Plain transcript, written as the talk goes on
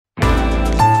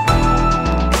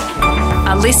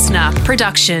listener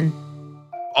production.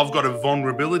 I've got a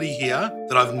vulnerability here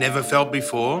that I've never felt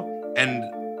before, and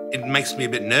it makes me a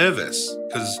bit nervous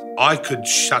because I could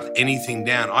shut anything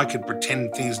down. I could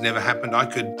pretend things never happened. I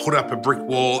could put up a brick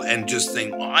wall and just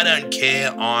think, I don't care,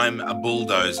 I'm a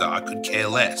bulldozer. I could care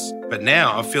less. But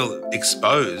now I feel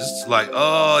exposed, like,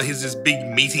 oh, here's this big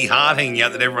meaty heart hanging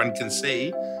out that everyone can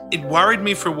see. It worried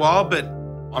me for a while, but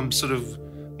I'm sort of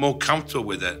more comfortable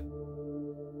with it.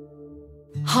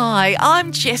 Hi,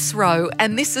 I'm Jess Rowe,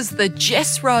 and this is the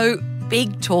Jess Rowe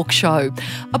Big Talk Show,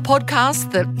 a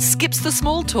podcast that skips the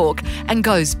small talk and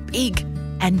goes big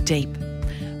and deep.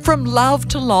 From love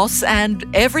to loss and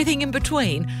everything in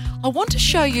between, I want to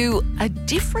show you a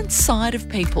different side of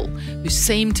people who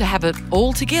seem to have it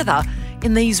all together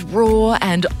in these raw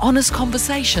and honest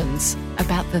conversations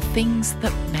about the things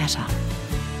that matter.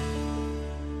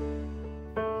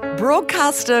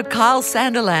 Broadcaster Kyle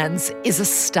Sandilands is a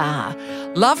star.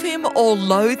 Love him or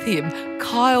loathe him,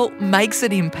 Kyle makes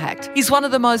an impact. He's one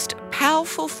of the most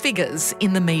powerful figures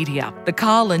in the media. The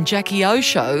Kyle and Jackie O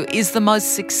Show is the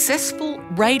most successful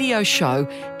radio show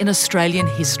in Australian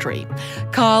history.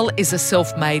 Kyle is a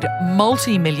self-made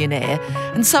multi-millionaire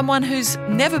and someone who's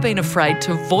never been afraid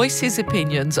to voice his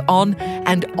opinions on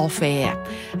and off air.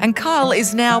 And Kyle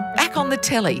is now back on the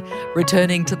telly,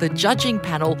 returning to the judging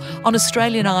panel on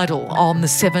Australian Idol on the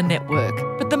 7 Network.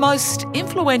 But the most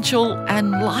influential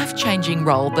and life-changing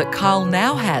role that Kyle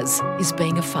now has is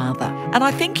being a father. And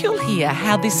I think you'll hear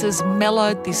how this has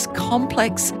mellowed this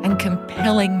complex and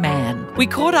compelling man. We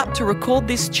caught up to record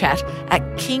this chat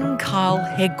at King Kyle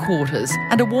headquarters.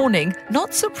 And a warning,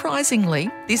 not surprisingly,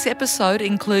 this episode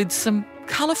includes some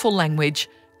colourful language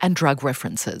and drug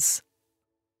references.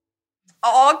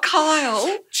 Oh,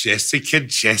 Kyle.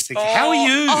 Jessica, how are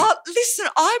you? Oh, listen,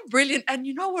 I'm brilliant. And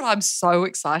you know what I'm so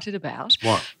excited about?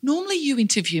 What? Normally you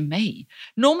interview me.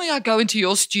 Normally I go into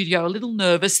your studio a little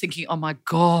nervous thinking, oh, my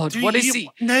God, what is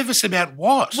he? Nervous about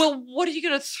what? Well, what are you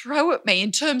going to throw at me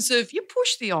in terms of you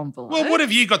push the envelope? Well, what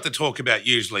have you got to talk about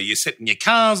usually? You're setting your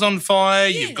cars on fire.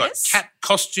 Yes. You've got cat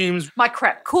costumes. My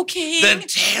crap cooking. The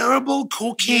terrible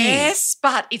cooking. Yes,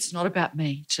 but it's not about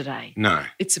me today. No.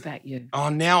 It's about you. Oh,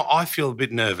 now I feel a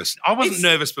bit nervous. I wasn't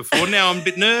nervous before. Now I'm a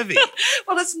bit nervy.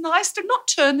 Well, it's nice to not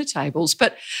turn the tables,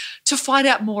 but to find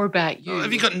out more about you. Oh,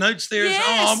 have you got notes there? Yes,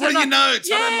 Oh, what are your notes?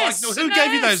 Yes, I don't like. Who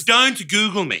gave you those? Don't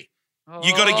Google me.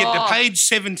 You got to get to Oh. page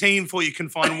 17 before you can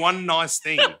find one nice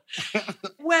thing.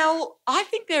 Well, I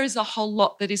think there is a whole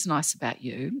lot that is nice about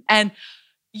you, and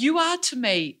you are to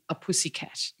me a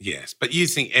pussycat. Yes, but you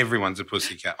think everyone's a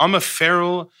pussycat. I'm a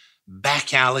feral,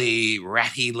 back alley,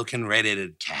 ratty-looking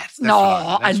red-headed cat.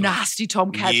 That's A nasty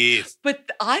tomcat. Yes.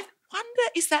 But I wonder,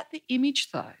 is that the image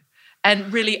though?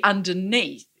 And really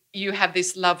underneath, you have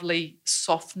this lovely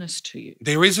softness to you.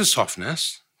 There is a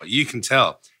softness, but you can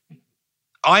tell.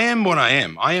 I am what I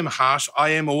am. I am harsh. I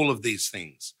am all of these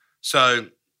things. So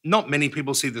not many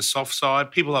people see the soft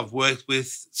side. People I've worked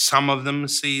with, some of them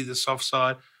see the soft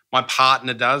side. My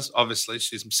partner does, obviously.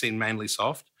 She's seen mainly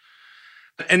soft.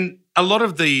 And a lot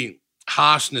of the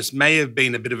harshness may have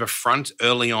been a bit of a front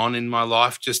early on in my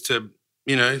life just to,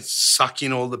 suck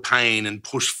in all the pain and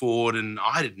push forward. And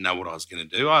I didn't know what I was going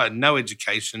to do. I had no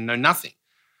education, no nothing,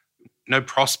 no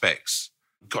prospects.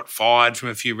 Got fired from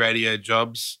a few radio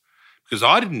jobs because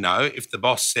I didn't know if the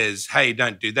boss says, hey,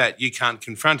 don't do that, you can't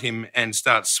confront him and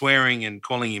start swearing and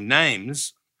calling him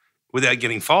names without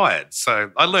getting fired.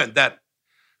 So I learned that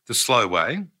the slow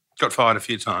way, got fired a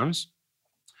few times.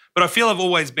 But I feel I've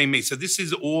always been me. So this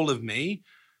is all of me,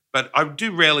 but I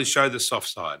do rarely show the soft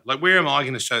side. Like, where am I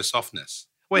going to show softness?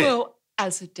 Where? Well,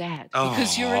 as a dad,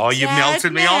 because you're a dad. Oh, you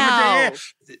melted me. now. I'm a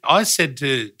dad. I said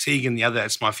to Tegan the other,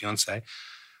 that's my fiance,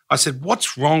 I said,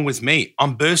 what's wrong with me?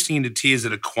 I'm bursting into tears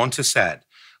at a Qantas ad.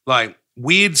 Like,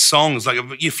 weird songs, like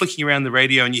you're flicking around the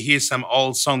radio and you hear some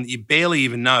old song that you barely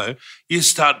even know, you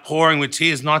start pouring with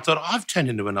tears. And I thought, I've turned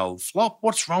into an old flop.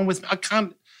 What's wrong with me?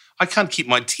 I can't keep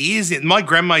my tears in. My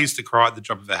grandma used to cry at the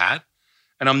drop of a hat,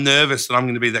 and I'm nervous that I'm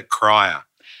going to be that crier.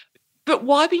 But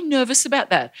why be nervous about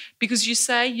that? Because you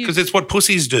say you... Because it's what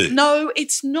pussies do. No,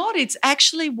 it's not. It's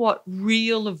actually what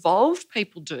real evolved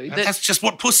people do. That's just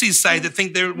what pussies say that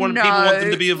think people want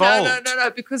them to be evolved. No.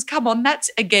 Because, come on,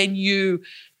 that's, again, you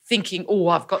thinking, oh,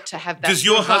 I've got to have that Does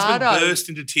your bravado. husband burst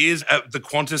into tears at the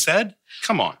Qantas ad?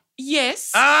 Come on.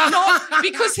 Yes. Not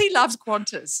because he loves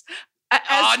Qantas.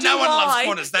 No one loves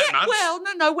Qantas that much. Well,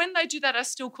 no. When they do that, I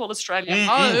still call Australia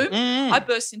home. I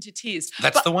burst into tears.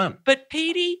 That's the one. But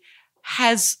Petey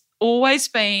has always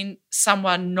been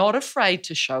someone not afraid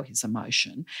to show his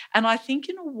emotion. And I think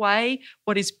in a way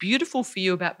what is beautiful for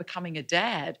you about becoming a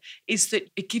dad is that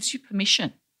it gives you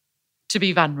permission to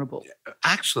be vulnerable.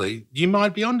 Actually, you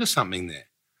might be onto something there.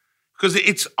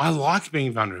 Because I like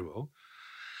being vulnerable,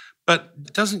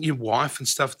 but doesn't your wife and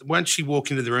stuff, won't she walk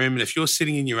into the room and if you're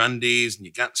sitting in your undies and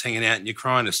your gut's hanging out and you're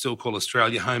crying to still call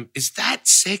Australia home, is that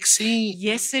sexy?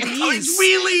 Yes, it Oh, is.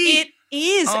 really? It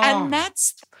is. Oh. And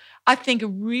that's, I think, a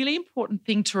really important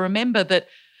thing to remember, that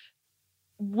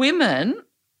women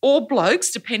or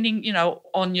blokes, depending,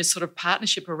 on your sort of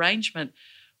partnership arrangement,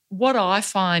 what I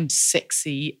find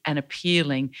sexy and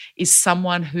appealing is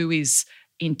someone who is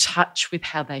in touch with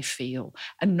how they feel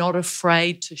and not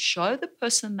afraid to show the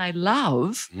person they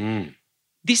love,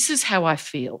 this is how I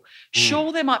feel.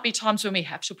 Sure, there might be times when we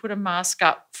have to put a mask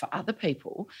up for other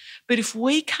people, but if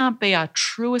we can't be our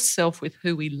truest self with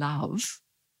who we love,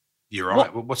 you're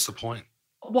right. What's the point?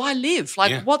 Why live?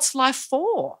 What's life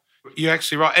for? You're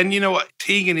actually right. And you know what?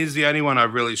 Tegan is the only one I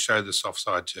really show the soft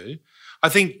side to. I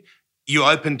think you're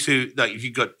open to, like,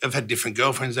 I've had different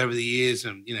girlfriends over the years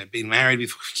and, been married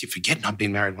before. You forget I've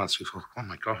been married once before. Oh,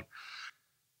 my God.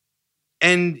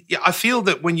 And yeah, I feel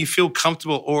that when you feel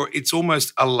comfortable or it's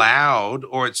almost allowed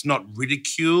or it's not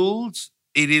ridiculed,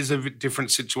 it is a different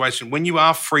situation. When you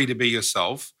are free to be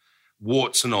yourself,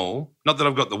 warts and all, not that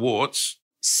I've got the warts.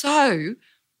 So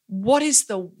what is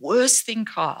the worst thing,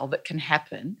 Kyle, that can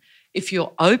happen if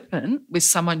you're open with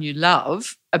someone you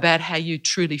love about how you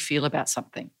truly feel about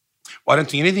something? Well, I don't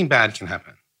think anything bad can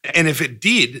happen. And if it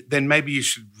did, then maybe you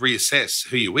should reassess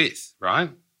who you're with, right?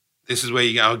 This is where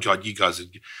you go, oh, God,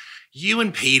 you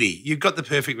and Petey, you've got the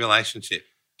perfect relationship.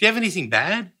 Do you have anything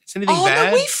bad? Is anything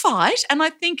bad? No, we fight, and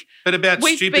I think... But about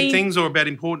stupid things or about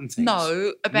important things?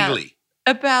 No,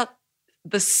 about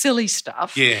the silly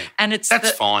stuff. Yeah, and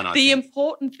that's fine, I think. The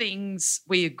important things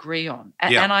we agree on.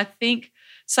 And I think...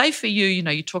 Say for you,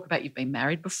 you talk about you've been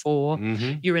married before,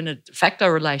 you're in a de facto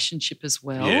relationship as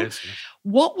well. Yes.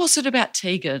 What was it about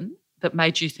Tegan that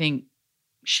made you think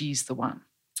she's the one?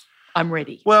 I'm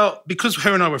ready. Well, because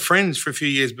her and I were friends for a few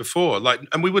years before,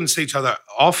 and we wouldn't see each other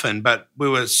often, but we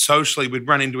were we'd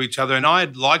run into each other, and I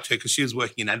had liked her because she was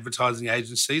working in advertising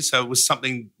agencies, so it was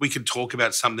something we could talk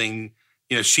about something.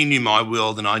 She knew my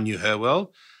world and I knew her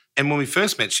world. And when we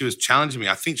first met, she was challenging me.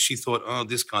 I think she thought, oh,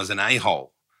 this guy's an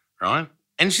a-hole, right?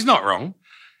 And she's not wrong.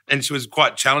 And she was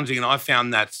quite challenging, and I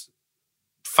found that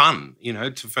fun,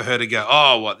 for her to go,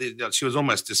 oh, what? She was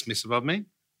almost dismissive of me.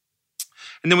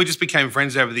 And then we just became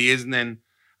friends over the years, and then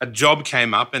a job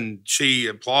came up and she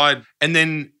applied, and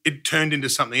then it turned into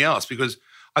something else, because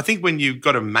I think when you've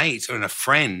got a mate and a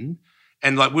friend,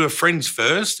 and we were friends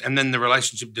first and then the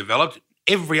relationship developed,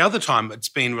 every other time it's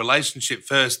been relationship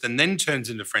first and then turns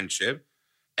into friendship.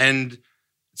 And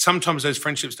sometimes those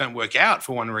friendships don't work out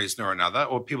for one reason or another,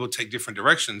 or people take different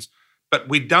directions. But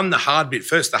we'd done the hard bit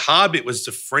first. The hard bit was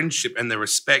the friendship and the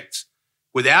respect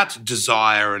without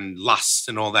desire and lust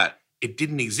and all that. It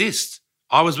didn't exist.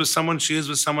 I was with someone, she was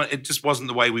with someone. It just wasn't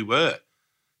the way we were.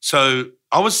 So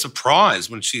I was surprised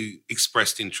when she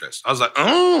expressed interest. I was like,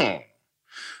 oh,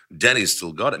 Daddy's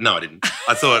still got it. No, I didn't.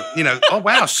 I thought, oh,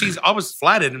 wow, I was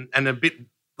flattered and a bit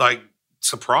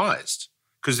surprised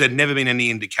because there'd never been any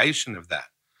indication of that.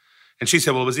 And she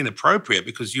said, well, it was inappropriate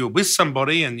because you were with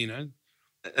somebody and,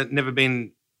 it never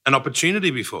been an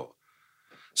opportunity before.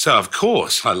 So, of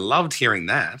course, I loved hearing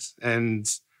that. And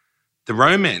the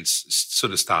romance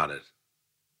sort of started.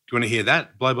 Do you want to hear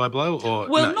that, blow by blow? Or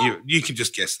you can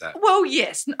just guess that. Well,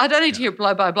 yes. I don't need to hear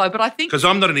blow by blow, but I think... Because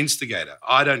I'm not an instigator.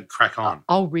 I don't crack on.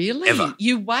 Oh, really? Ever.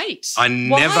 You wait. Why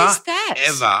is that?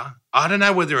 Ever. I don't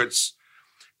know whether it's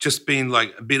just being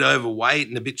a bit overweight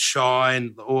and a bit shy,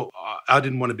 or I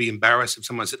didn't want to be embarrassed if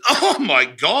someone said, oh, my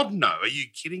God, no. Are you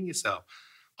kidding yourself?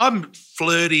 I'm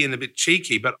flirty and a bit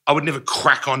cheeky, but I would never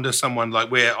crack onto someone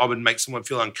where I would make someone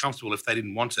feel uncomfortable if they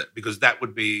didn't want it, because that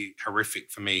would be horrific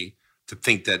for me to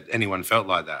think that anyone felt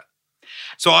like that.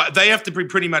 So they have to be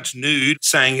pretty much nude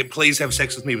saying, please have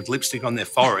sex with me with lipstick on their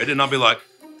forehead. And I'll be like,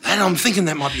 man, I'm thinking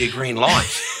that might be a green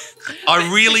light.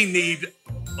 I really need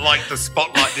the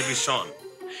spotlight to be shone.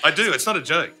 I do. It's not a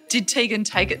joke. Did Tegan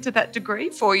take it to that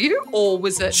degree for you, or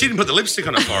was it... She didn't put the lipstick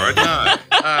on her forehead,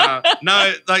 no.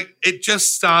 No, it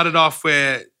just started off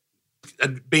where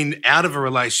I'd been out of a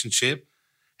relationship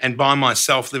and by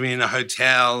myself living in a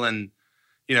hotel, and,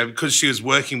 because she was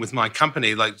working with my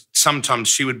company, sometimes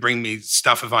she would bring me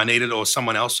stuff if I needed, or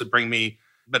someone else would bring me,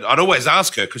 but I'd always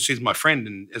ask her because she's my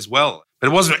friend as well. But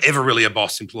it wasn't ever really a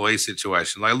boss-employee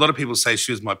situation. A lot of people say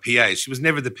she was my PA. She was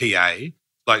never the PA.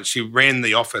 She ran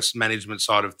the office management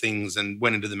side of things and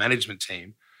went into the management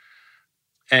team.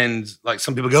 And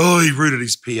some people go, oh, he rooted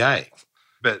his PA.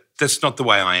 But that's not the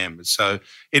way I am. So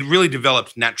it really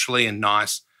developed naturally and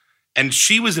nice. And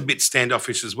she was a bit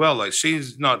standoffish as well.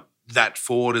 She's not that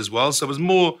forward as well. So it was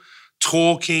more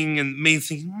talking and me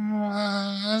thinking,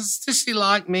 does she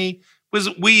like me? It was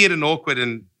weird and awkward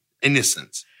and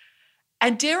innocent.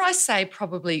 And dare I say,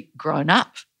 probably grown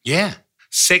up. Yeah.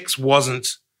 Sex wasn't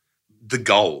the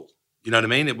goal. You know what I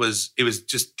mean? It was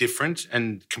just different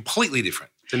and completely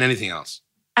different than anything else.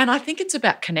 And I think it's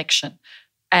about connection.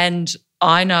 And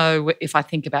I know if I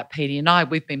think about Petey and I,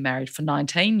 we've been married for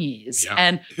 19 years. Yeah.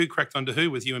 And who cracked onto who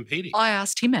with you and Petey? I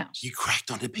asked him out. You cracked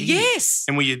onto Petey? Yes.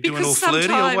 And were you doing all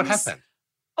flirty or what happened?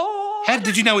 How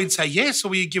did you know he'd say yes, or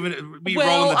were you rolling the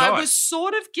dice? I was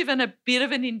sort of given a bit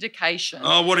of an indication.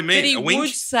 Oh, what do you mean? That he a wink? would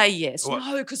say yes. What?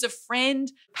 No, because a friend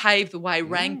paved the way,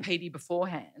 rang Petey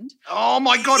beforehand. Oh,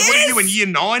 my God. Yes! What are you in year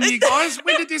 9, you guys?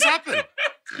 When did this happen?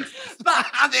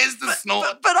 There's the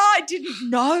snort. But I didn't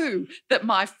know that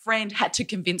my friend had to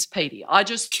convince Petey. I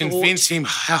just convince him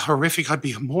how horrific. I'd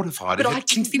be mortified. But I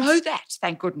didn't know that,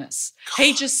 thank goodness. God.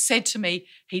 He just said to me,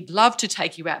 he'd love to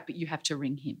take you out, but you have to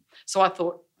ring him. So I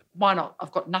thought, why not?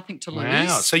 I've got nothing to lose. Wow.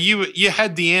 So you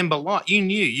had the amber light. You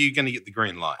knew you were going to get the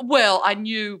green light. Well, I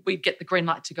knew we'd get the green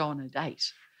light to go on a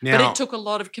date. Now, but it took a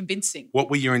lot of convincing. What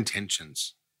were your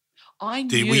intentions? I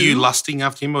knew. Were you lusting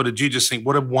after him, or did you just think,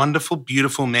 what a wonderful,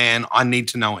 beautiful man, I need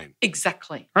to know him?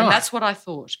 Exactly. Right. And that's what I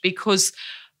thought, because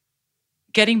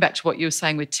getting back to what you were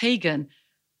saying with Tegan,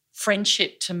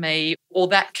 friendship to me, or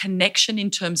that connection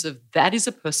in terms of that is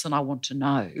a person I want to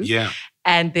know. Yeah.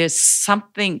 And there's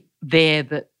something there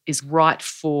that is right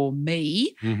for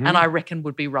me, and I reckon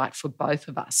would be right for both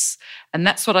of us. And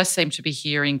that's what I seem to be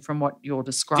hearing from what you're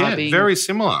describing. Yeah, very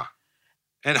similar.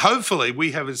 And hopefully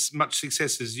we have as much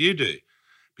success as you do,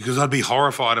 because I'd be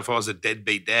horrified if I was a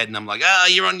deadbeat dad and I'm like,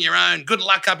 you're on your own. Good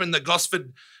luck up in the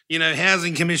Gosford,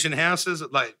 Housing Commission houses.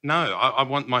 Like, no, I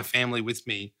want my family with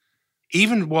me.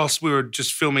 Even whilst we were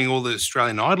just filming all the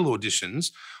Australian Idol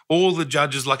auditions, all the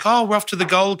judges like, we're off to the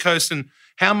Gold Coast and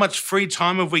how much free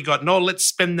time have we got? No, let's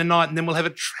spend the night and then we'll have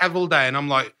a travel day. And I'm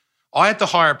like, I had to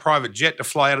hire a private jet to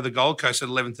fly out of the Gold Coast at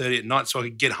 11:30 at night so I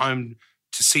could get home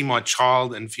to see my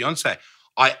child and fiancé.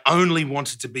 I only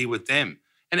wanted to be with them.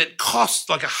 And it cost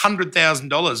like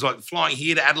 $100,000, like flying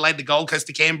here to Adelaide, to Gold Coast,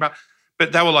 to Canberra.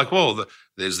 But they were like, well,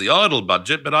 there's the Idol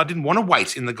budget, but I didn't want to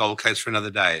wait in the Gold Coast for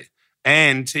another day.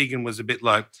 And Tegan was a bit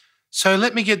like, so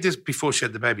let me get this, before she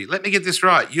had the baby, let me get this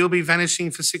right. You'll be vanishing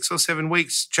for 6 or 7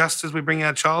 weeks just as we bring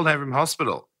our child home from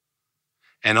hospital.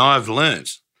 And I've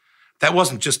learnt that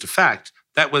wasn't just a fact.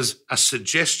 That was a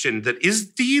suggestion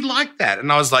do you like that?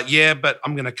 And I was like, yeah, but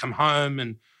I'm going to come home.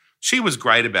 And she was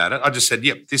great about it. I just said,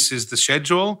 yep, this is the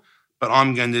schedule, but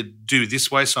I'm going to do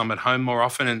this way so I'm at home more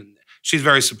often. And she's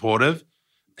very supportive.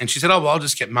 And she said, I'll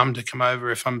just get mum to come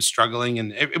over if I'm struggling.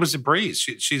 And it was a breeze.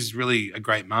 She's really a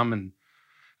great mum. And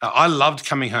I loved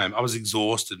coming home. I was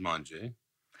exhausted, mind you.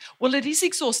 Well, it is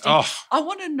exhausting. I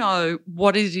want to know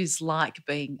what it is like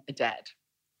being a dad.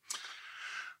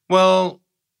 Well,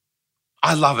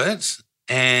 I love it.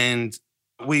 And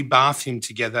we bath him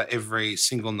together every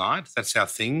single night. That's our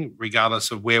thing,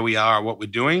 regardless of where we are or what we're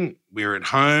doing. We're at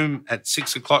home at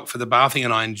 6 o'clock for the bathing,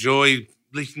 and I enjoy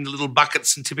licking the little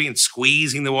buckets and tipping and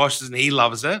squeezing the washes, and he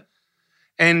loves it.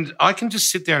 And I can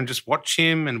just sit there and just watch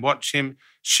him.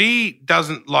 She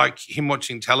doesn't like him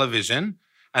watching television,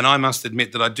 and I must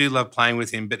admit that I do love playing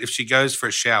with him, but if she goes for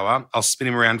a shower, I'll spin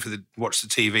him around watch the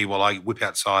TV while I whip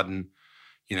outside and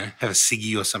have a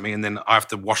ciggy or something, and then I have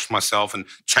to wash myself and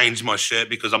change my shirt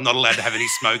because I'm not allowed to have any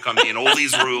smoke on me and all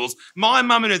these rules. My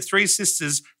mum and her 3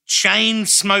 sisters chain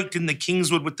smoked in the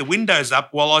Kingswood with the windows up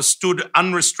while I stood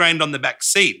unrestrained on the back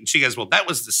seat. And she goes, well, that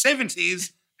was the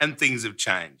 70s and things have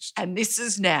changed. And this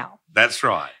is now. That's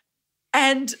right.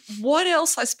 And what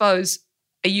else, I suppose,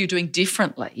 are you doing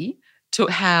differently to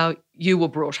how you were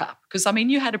brought up? Because,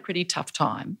 you had a pretty tough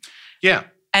time. Yeah.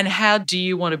 And how do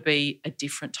you want to be a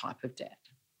different type of dad?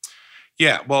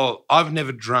 Yeah, well, I've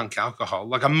never drunk alcohol.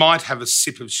 Like I might have a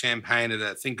sip of champagne at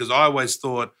a thing because I always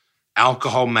thought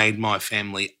alcohol made my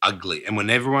family ugly. And when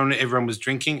everyone was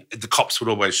drinking, the cops would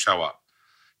always show up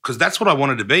because that's what I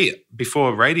wanted to be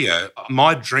before radio.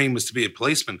 My dream was to be a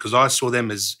policeman because I saw them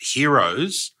as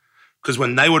heroes because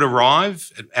when they would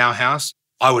arrive at our house,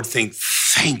 I would think,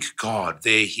 thank God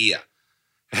they're here.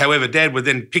 However, Dad would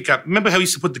then pick up, remember how he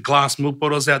used to put the glass milk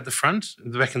bottles out the front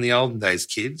back in the olden days,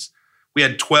 kids? We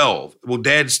had 12. Well,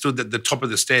 Dad stood at the top of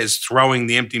the stairs throwing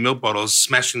the empty milk bottles,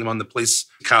 smashing them on the police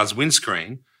car's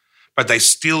windscreen, but they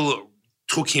still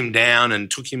took him down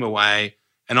and took him away,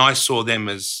 and I saw them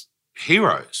as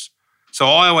heroes. So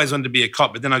I always wanted to be a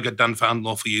cop, but then I got done for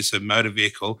unlawful use of motor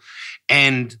vehicle,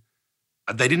 and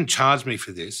they didn't charge me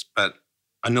for this, but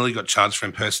I nearly got charged for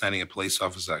impersonating a police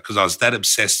officer because I was that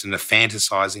obsessed and a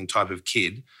fantasizing type of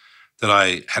kid that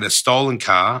I had a stolen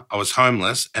car, I was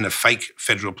homeless, and a fake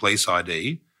federal police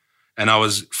ID, and I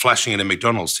was flashing at a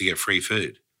McDonald's to get free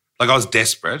food. Like, I was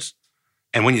desperate.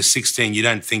 And when you're 16, you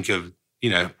don't think of,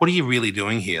 what are you really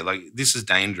doing here? Like, this is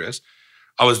dangerous.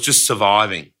 I was just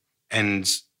surviving. And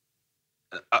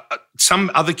some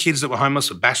other kids that were homeless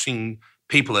were bashing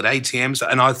people at ATMs,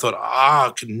 and I thought,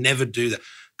 I could never do that,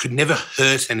 could never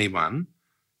hurt anyone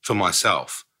for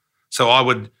myself. So I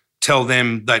would tell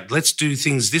them that let's do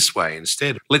things this way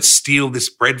instead. Let's steal this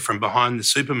bread from behind the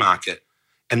supermarket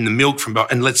and the milk from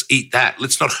behind, and let's eat that.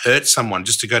 Let's not hurt someone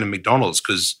just to go to McDonald's,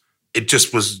 because it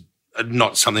just was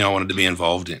not something I wanted to be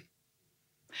involved in.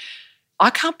 I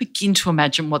can't begin to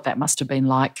imagine what that must have been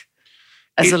like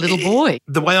as a little boy.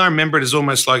 The way I remember it is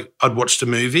almost like I'd watched a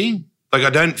movie. Like, I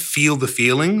don't feel the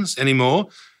feelings anymore.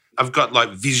 I've got like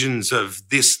visions of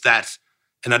this, that,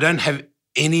 and I don't have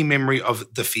any memory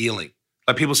of the feeling.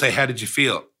 Like, people say, how did you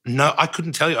feel? No, I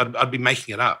couldn't tell you. I'd be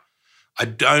making it up. I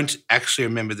don't actually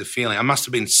remember the feeling. I must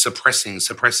have been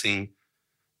suppressing,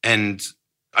 and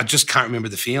I just can't remember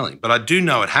the feeling. But I do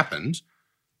know it happened,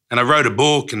 and I wrote a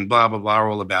book and blah, blah, blah,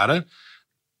 all about it.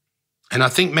 And I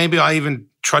think maybe I even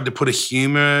tried to put a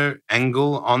humour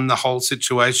angle on the whole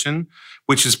situation,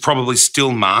 which is probably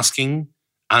still masking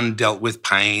undealt with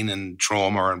pain and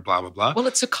trauma and blah, blah, blah. Well,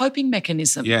 it's a coping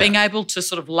mechanism, Yeah. being able to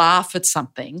sort of laugh at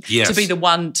something, Yes. to be the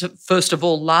one to, first of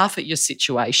all, laugh at your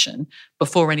situation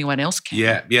before anyone else can.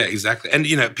 Yeah, exactly. And,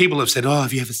 people have said,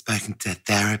 have you ever spoken to a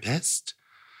therapist?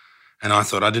 And I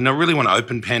thought, I didn't really want to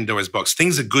open Pandora's box.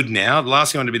 Things are good now. The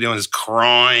last thing I want to be doing is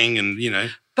crying and,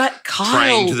 But Kyle,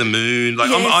 praying to the moon. Like,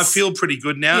 yes. I feel pretty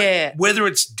good now. Yeah. Whether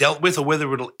it's dealt with or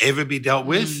whether it'll ever be dealt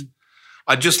with,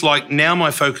 I just now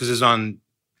my focus is on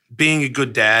being a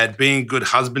good dad, being a good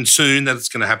husband soon. That's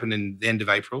going to happen in the end of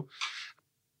April.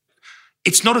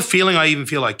 It's not a feeling I even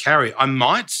feel I carry. I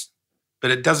might,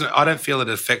 but it doesn't. I don't feel it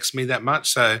affects me that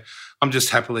much. So I'm just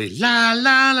happily la,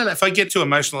 la, la, la. If I get too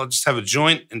emotional, I'll just have a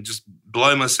joint and just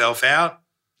blow myself out.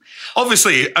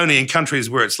 Obviously, only in countries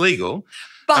where it's legal.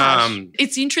 But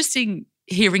it's interesting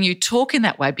hearing you talk in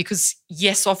that way because,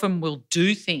 yes, often we'll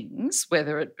do things,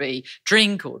 whether it be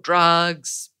drink or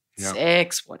drugs,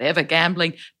 sex, whatever,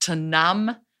 gambling, to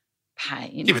numb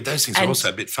pain. Yeah, but those things are also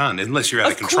a bit fun unless you're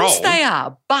out of control. Of course they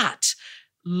are, but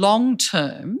long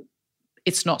term,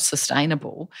 it's not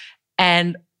sustainable.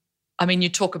 And I mean, you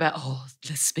talk about,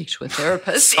 let's speak to a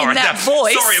therapist in that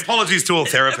voice. Sorry, apologies to all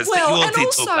therapists. Well, and talk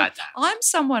also, like that. I'm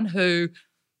someone who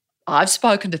I've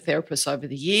spoken to therapists over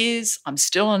the years. I'm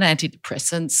still on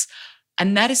antidepressants,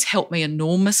 and that has helped me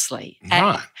enormously.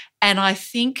 Right. And I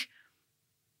think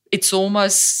it's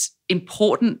almost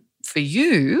important for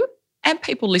you and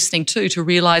people listening too to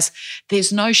realise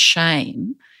there's no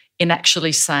shame in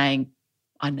actually saying,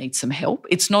 I need some help.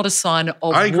 It's not a sign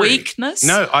of weakness.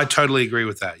 No, I totally agree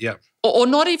with that, yeah. Or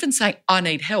not even saying, I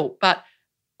need help, but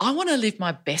I want to live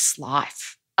my best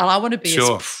life and I want to be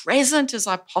as present as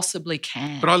I possibly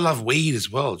can. But I love weed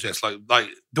as well, Jess. Like,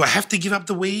 do I have to give up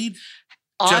the weed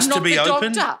I'm not to be the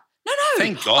open? Doctor. No.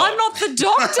 Thank God. I'm not the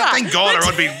doctor. Thank God,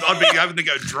 or I'd be having to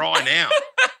go dry now.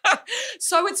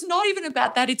 So it's not even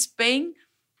about that. It's being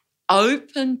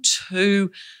open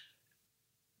to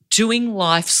doing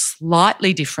life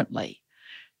slightly differently.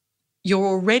 You're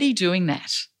already doing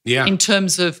that. Yeah. In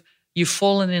terms of you've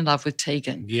fallen in love with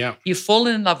Tegan. Yeah. You've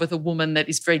fallen in love with a woman that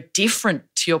is very different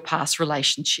to your past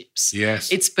relationships.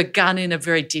 Yes. It's begun in a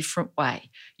very different way.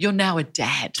 You're now a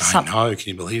dad. I know. Can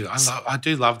you believe it? I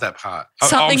do love that part.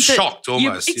 I'm shocked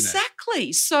almost.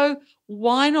 Exactly. So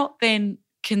why not then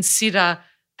consider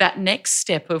that next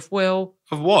step of,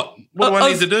 Of what? What do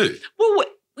I need to do? Well,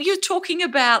 you're talking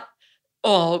about,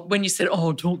 when you said,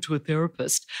 talk to a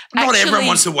therapist. Not everyone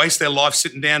wants to waste their life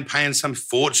sitting down paying some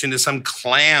fortune to some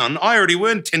clown. I already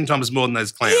earn 10 times more than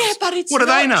those clowns. Yeah, but it's what do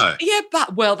they know? Yeah,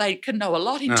 but, they can know a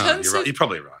lot in terms you're right. of... You're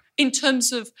probably right. In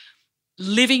terms of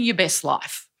living your best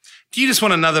life. Do you just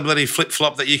want another bloody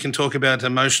flip-flop that you can talk about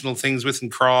emotional things with and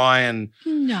cry? And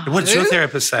No. What does your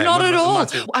therapist say? Not at all.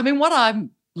 I mean, what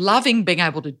I'm loving being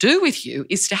able to do with you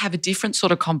is to have a different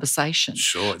sort of conversation.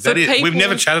 Sure. We've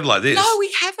never chatted like this. No,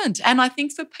 we haven't. And I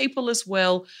think for people as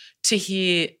well to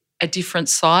hear a different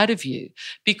side of you,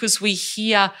 because we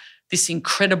hear this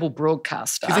incredible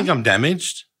broadcaster. Do you think I'm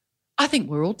damaged? I think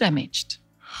we're all damaged.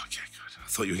 Okay, good. I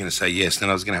thought you were going to say yes, then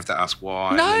I was going to have to ask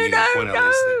why. No.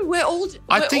 We're all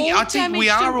I think we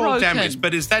are all broken. damaged,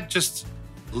 but is that just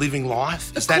living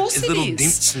life? Is Of that course it little is.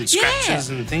 dimps and scratches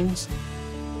and things?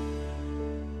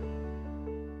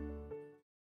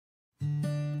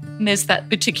 And there's that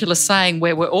particular saying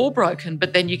where we're all broken,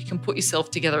 but then you can put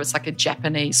yourself together. It's like a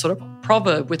Japanese sort of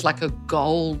proverb with like a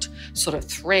gold sort of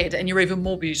thread, and you're even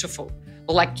more beautiful.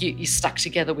 Or like you're stuck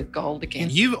together with gold again.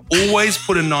 You've always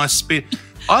put a nice spin.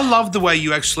 I love the way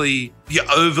you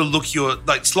overlook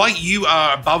it's like you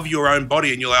are above your own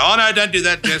body and you're like, oh no, don't do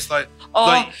that, Jess. Like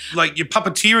you're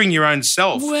puppeteering your own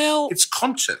self. Well, it's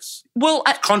conscious. Well,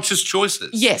 conscious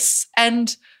choices. Yes.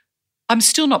 And I'm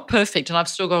still not perfect and I've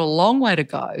still got a long way to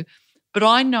go. But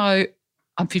I know,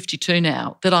 I'm 52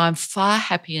 now, that I'm far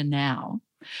happier now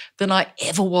than I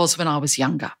ever was when I was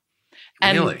younger.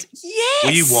 And really? Yes.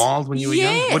 Were you wild when you were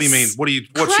young? What do you mean?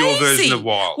 What's your version of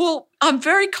wild? Well, I'm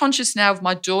very conscious now of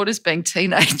my daughters being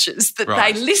teenagers that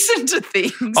they listen to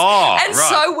things. Oh, and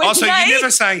right. So you're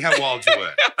never saying how wild you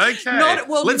were. Okay.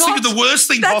 Let's think of the worst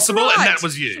thing possible, and that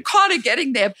was you. I'm kind of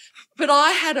getting there. But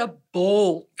I had a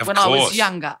ball when I was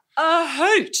younger. A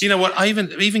hoot. You know what?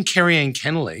 Even Kerry Ann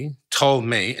Kennelly told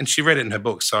me, and she read it in her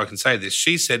book, so I can say this.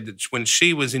 She said that when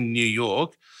she was in New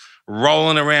York,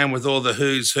 rolling around with all the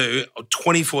who's who,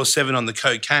 24/7 on the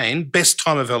cocaine, best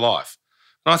time of her life.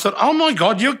 And I thought, oh my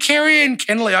God, you're Kerry Ann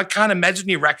Kennelly. I can't imagine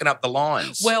you racking up the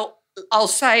lines. Well, I'll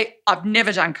say I've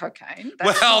never done cocaine.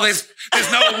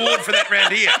 There's no award for that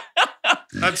round here.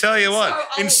 I'll tell you what.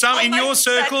 In your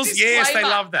circles, yes, they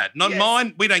love that. Not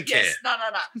mine, we don't care. No.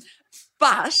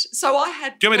 But so I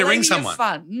had. Do you want me to ring someone?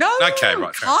 Fun. No. Okay,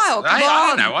 right. Kyle, come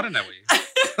on. I don't know what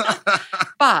you.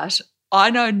 But I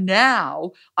know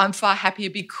now I'm far happier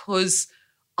because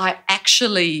I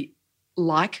actually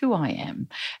like who I am,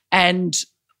 and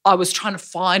I was trying to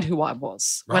find who I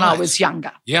was when I was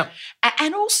younger. Yeah.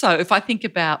 And also, if I think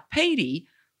about Petey,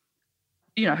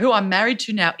 you know, who I'm married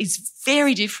to now is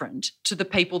very different to the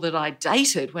people that I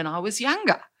dated when I was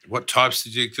younger. What types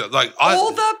did you like?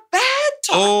 All the bad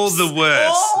types. All the worst.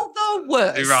 All the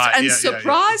worst. Right. And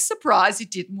surprise,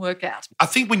 it didn't work out. I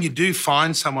think when you do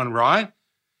find someone right,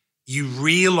 you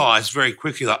realise very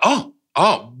quickly, like,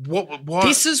 what?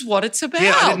 This is what it's about.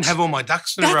 Yeah, I didn't have all my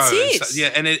ducks in a row. That's it. So,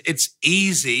 and it's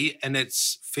easy and it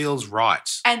feels right.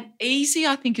 And easy,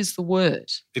 I think, is the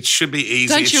word. It should be easy.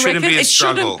 Don't you it shouldn't reckon? be a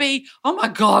struggle. It shouldn't be, oh my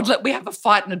God, we have a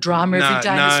fight and a drama every day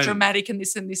and it's dramatic and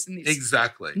this and this and this.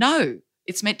 Exactly. No,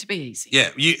 it's meant to be easy.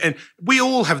 Yeah, and we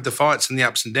all have the fights and the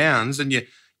ups and downs, and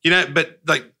but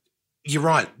like you're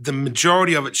right. The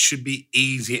majority of it should be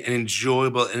easy and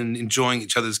enjoyable and enjoying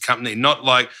each other's company, not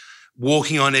like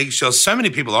walking on eggshells. So many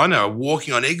people I know are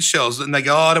walking on eggshells and they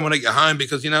go, I don't want to go home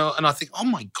because, and I think, oh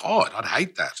my God, I'd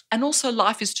hate that. And also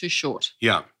life is too short.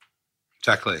 Yeah,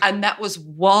 exactly. And that was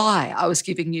why I was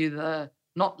giving you the,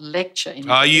 not lecture.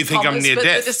 You think I'm near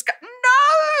death?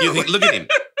 No. You think, look at him.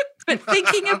 But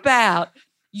thinking about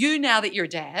you now that you're a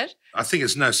dad. I think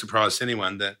it's no surprise to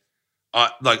anyone that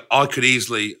I could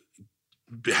easily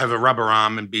have a rubber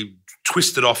arm and be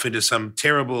twisted off into some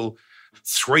terrible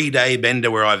 3-day bender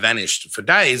where I vanished for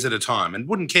days at a time and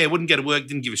wouldn't care, wouldn't go to work,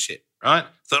 didn't give a shit, right?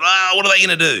 Thought, what are they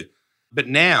going to do? But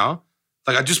now,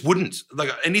 I just wouldn't.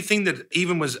 Anything that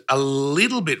even was a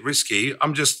little bit risky,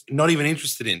 I'm just not even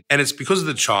interested in. And it's because of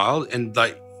the child and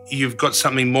you've got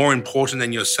something more important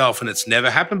than yourself and it's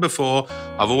never happened before.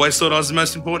 I've always thought I was the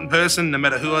most important person, no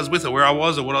matter who I was with or where I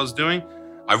was or what I was doing.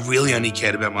 I really only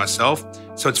cared about myself.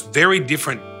 So it's very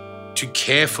different to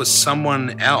care for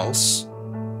someone else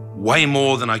way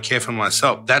more than I care for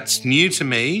myself. That's new to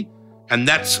me, and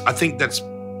I think that's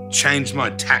changed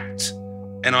my tact.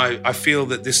 And I feel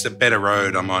that this is a better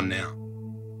road I'm on now.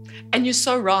 And you're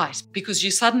so right, because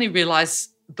you suddenly realise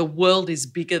the world is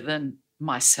bigger than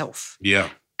myself. Yeah.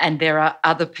 And there are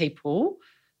other people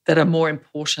that are more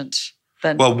important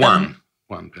than... Well, one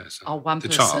person. Oh, one the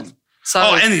person. Child. So,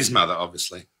 and his mother,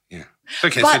 obviously. Yeah.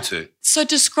 Okay, so two. So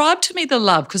describe to me the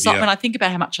love, because when I think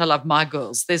about how much I love my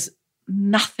girls, there's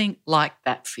nothing like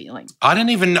that feeling.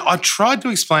 I tried to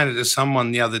explain it to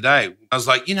someone the other day. I was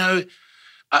like,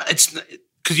 it's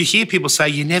because you hear people say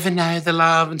you never know the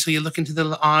love until you look into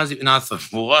the eyes. And I thought,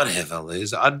 whatever,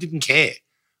 Liz. I didn't care.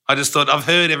 I just thought, I've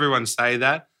heard everyone say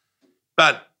that.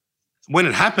 But when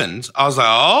it happened, I was like,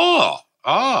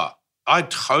 I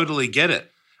totally get it.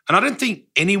 And I don't think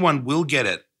anyone will get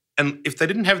it. And if they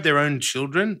didn't have their own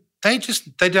children, they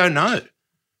don't know.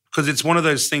 Because it's one of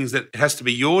those things that it has to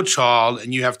be your child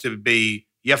and you have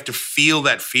to feel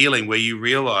that feeling where you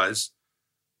realise,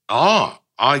 I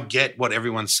get what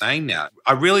everyone's saying now.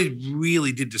 I really,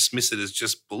 really did dismiss it as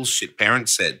just bullshit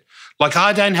parents said.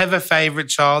 I don't have a favourite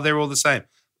child, they're all the same.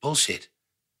 Bullshit.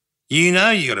 You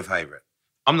know you got a favourite.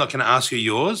 I'm not going to ask you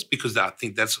yours because I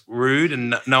think that's rude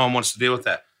and no one wants to deal with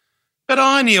that. But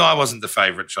I knew I wasn't the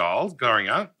favourite child growing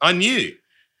up. I knew,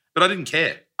 but I didn't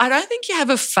care. I don't think you have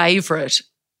a favourite.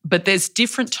 But there's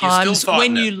different You're still times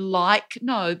fighting when it. you like –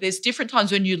 no, there's different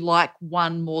times when you like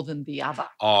one more than the other.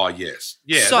 Oh, yes.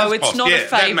 Yeah, So that's it's possible. not a Yeah,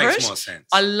 that favourite. makes more sense.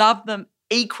 I love them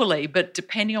equally, but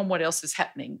depending on what else is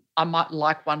happening, I might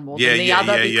like one more than the yeah,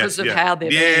 other yeah, because of yeah. how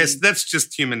they're Yes, being. that's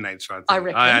just human nature, I think. I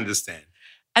reckon. I understand.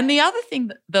 And the other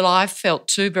thing that I felt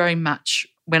too very much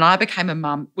when I became a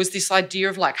mum was this idea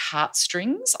of like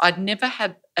heartstrings. I'd never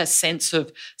had a sense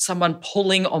of someone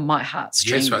pulling on my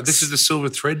heartstrings. Yes, right. This is the silver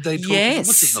thread they talk about. Yes.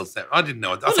 What the hell is that? I didn't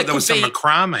know. I Well, thought that was some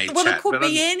macrame Well, chat. it could but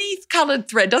be any coloured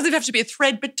thread. Doesn't even have to be a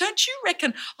thread. But don't you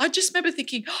reckon? I just remember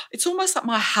thinking, it's almost like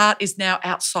my heart is now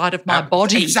outside of my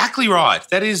body. Exactly right.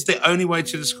 That is the only way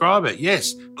to describe it.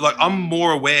 Yes. Like I'm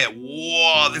more aware.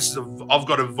 Whoa, I've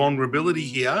got a vulnerability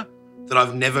here that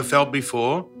I've never felt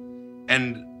before,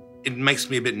 and it makes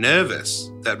me a bit nervous,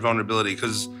 that vulnerability,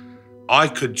 because I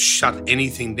could shut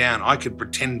anything down. I could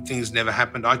pretend things never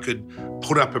happened. I could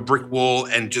put up a brick wall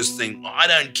and just think, I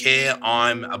don't care,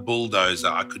 I'm a bulldozer.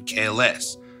 I could care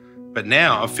less. But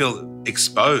now I feel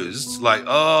exposed, like,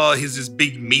 oh, here's this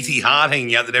big meaty heart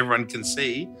hanging out that everyone can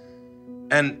see.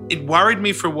 And it worried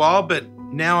me for a while, but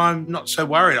now I'm not so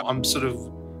worried. I'm sort of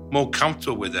more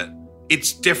comfortable with it.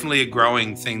 It's definitely a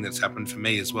growing thing that's happened for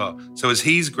me as well. So as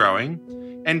he's growing,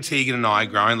 and Tegan and I are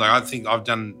growing, like I think I've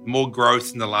done more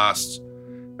growth in the last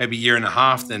maybe year and a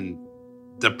half than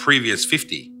the previous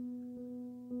 50.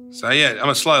 So yeah, I'm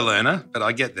a slow learner, but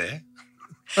I get there.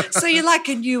 So you're like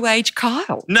a new age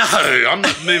Kyle. No, I'm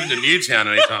not moving to Newtown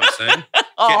anytime soon.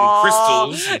 Getting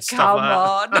crystals and stuff come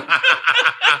like that.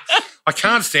 on. I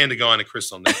can't stand a guy in a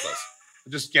crystal necklace. I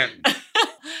just can't.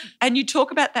 And you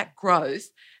talk about that growth.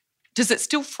 Does it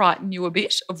still frighten you a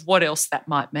bit of what else that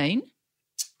might mean?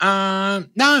 No.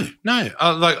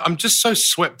 I'm just so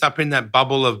swept up in that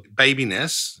bubble of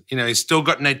babiness. You know, he's still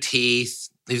got no teeth.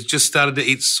 He's just started to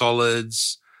eat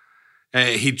solids.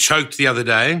 He choked the other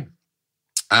day,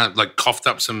 like coughed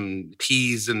up some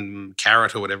peas and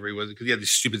carrot or whatever he was, because he had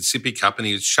this stupid sippy cup and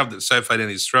he shoved it so far down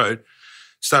his throat,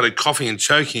 started coughing and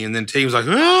choking, and then T was like,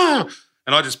 ah!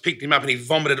 And I just picked him up and he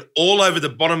vomited all over the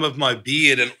bottom of my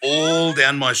beard and all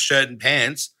down my shirt and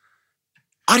pants.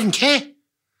 I didn't care.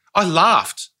 I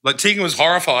laughed. Like Tegan was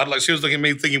horrified. Like she was looking at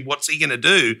me thinking, what's he going to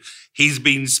do? He's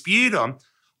been spewed on.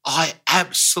 I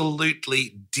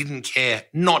absolutely didn't care.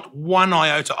 Not one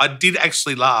iota. I did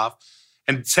actually laugh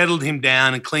and settled him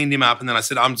down and cleaned him up. And then I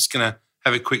said, I'm just going to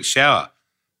have a quick shower.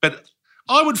 But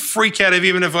I would freak out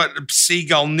even if a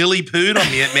seagull nilly pooed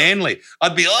on me at Manly.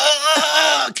 I'd be,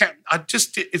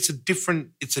 it's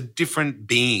a different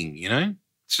being, you know?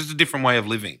 It's just a different way of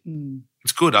living. Mm.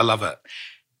 It's good. I love it.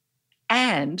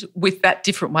 And with that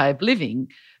different way of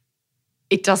living,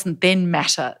 it doesn't then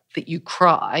matter that you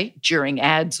cry during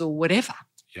ads or whatever.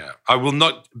 Yeah. I will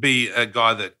not be a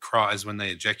guy that cries when they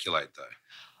ejaculate, though.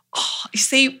 Oh, you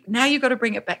see, now you've got to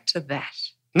bring it back to that.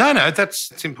 No,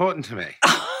 it's important to me.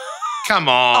 Come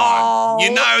on. Oh.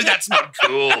 You know that's not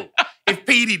cool. If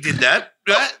Petey did that,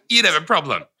 you'd have a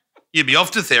problem. You'd be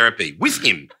off to therapy with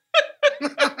him.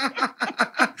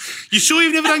 You sure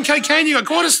you've never done cocaine? You got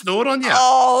quite a snort on you.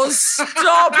 Oh,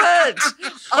 stop it.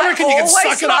 I reckon you can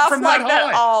suck it up from that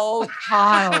high. Oh,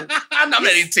 Kyle. I'm not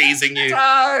really teasing you.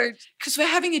 Don't. Because we're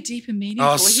having a deeper meaning.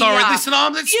 Oh, sorry. Here. Listen,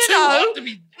 it's too hot to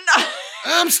be. No.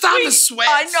 I'm starting to sweat.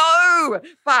 I know.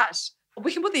 But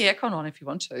we can put the aircon on if you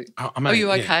want to. Are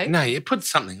you okay? No, you put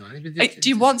something on. Do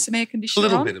you want some air conditioning? A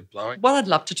little bit of blowing. What I'd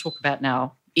love to talk about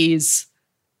now is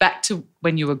back to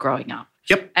when you were growing up.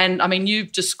 Yep. And, I mean,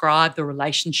 you've described the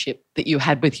relationship that you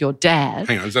had with your dad.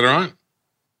 Hang on, is that all right?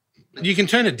 You can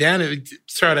turn it down and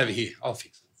throw it over here. I'll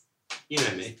fix it. You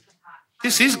know me.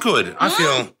 This is good. I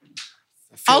feel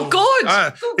oh,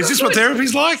 good. Is this what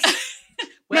therapy's like?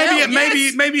 Well, maybe it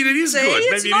is good. Maybe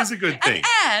it is a good thing.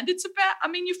 And it's about, I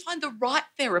mean, you find the right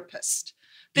therapist.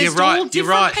 There's right. all different You're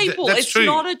right. people. That's it's true.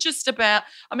 not just about,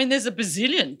 I mean, there's a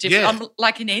bazillion different,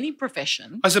 like in any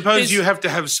profession. I suppose you have to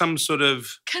have some sort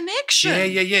of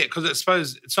connection. Yeah. Because I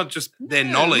suppose it's not just their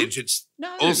knowledge, it's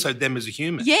also them as a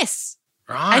human. Yes.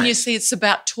 Right. And you see, it's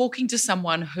about talking to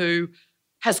someone who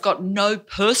has got no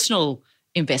personal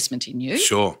investment in you.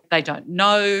 Sure. They don't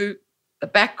know the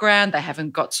background. They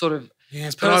haven't got sort of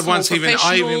yes, but I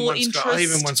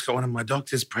even once got one of my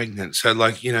doctors pregnant. So,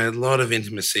 like, you know, a lot of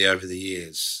intimacy over the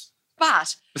years.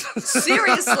 But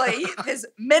seriously, there's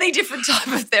many different type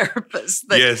of therapists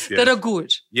that are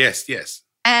good. Yes.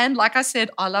 And like I said,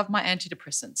 I love my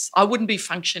antidepressants. I wouldn't be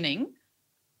functioning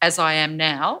as I am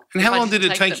now. And how long did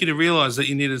it take you to realise that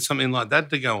you needed something like that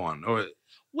to go on? Or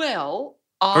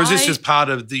is this just part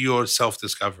of your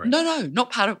self-discovery? No,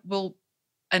 not part of, well,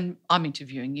 And I'm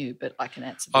interviewing you, but I can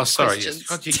answer these sorry. questions. Yes.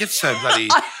 God, you get so bloody.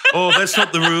 That's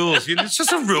not the rules. It's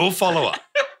just a rule follower.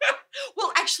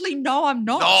 Well, actually, no, I'm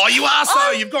not. Oh, you are so.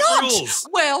 I'm You've got not. rules.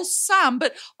 Well, some,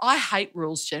 but I hate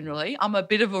rules generally. I'm a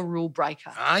bit of a rule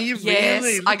breaker. Are you Yes,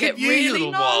 really? Look I get at you, really you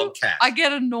little wildcat. I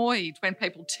get annoyed when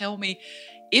people tell me.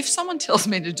 If someone tells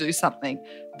me to do something,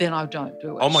 then I don't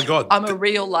do it. Oh my God. I'm a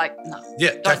real no.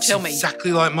 Yeah, don't that's tell me.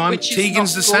 exactly like mine. Which is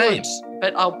Tegan's not the same. good,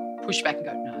 but I'll push back and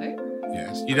go, no.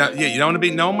 Yes. You don't want to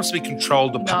be. No one wants to be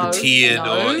controlled or puppeteered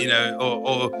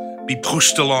or be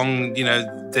pushed along.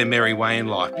 Their merry way in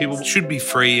life. People should be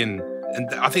free, and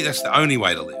I think that's the only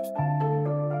way to live.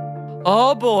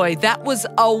 Oh boy, that was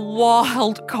a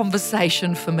wild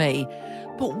conversation for me.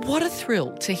 But what a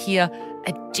thrill to hear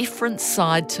a different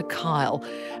side to Kyle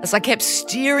as I kept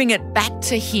steering it back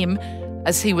to him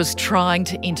as he was trying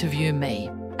to interview me.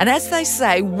 And as they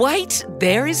say, wait,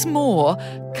 there is more.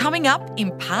 Coming up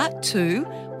in part 2,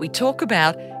 we talk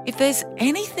about if there's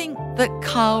anything that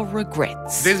Kyle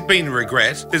regrets. There's been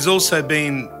regret. There's also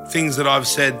been things that I've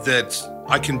said that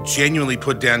I can genuinely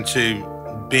put down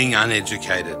to being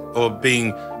uneducated or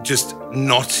being just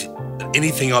not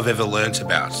anything I've ever learnt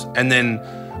about. And then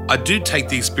I do take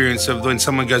the experience of when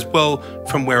someone goes, well,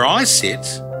 from where I sit,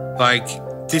 like,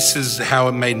 this is how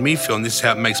it made me feel and this is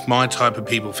how it makes my type of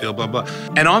people feel, blah, blah.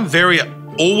 And I'm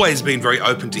always been very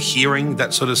open to hearing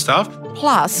that sort of stuff.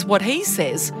 Plus, what he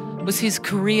says was his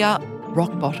career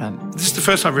rock bottom. This is the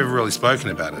first time I've ever really spoken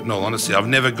about it, in all honesty. I've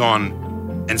never gone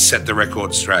and set the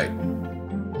record straight.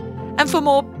 And for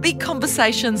more big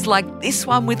conversations like this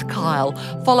one with Kyle,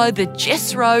 follow the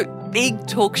Jess Rowe Big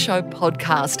Talk Show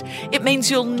podcast. It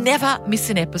means you'll never miss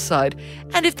an episode.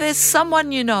 And if there's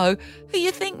someone you know who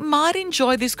you think might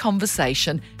enjoy this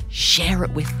conversation, share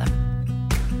it with them.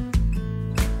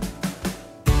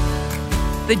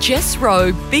 The Jess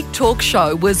Rowe Big Talk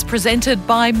Show was presented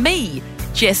by me,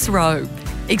 Jess Rowe,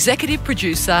 executive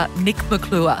producer Nick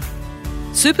McClure,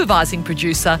 supervising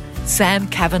producer Sam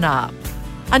Kavanagh.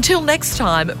 Until next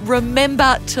time,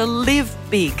 remember to live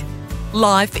big.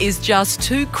 Life is just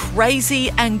too crazy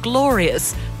and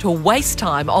glorious to waste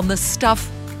time on the stuff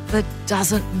that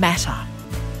doesn't matter.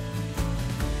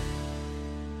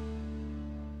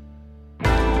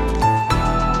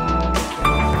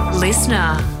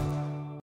 Listener.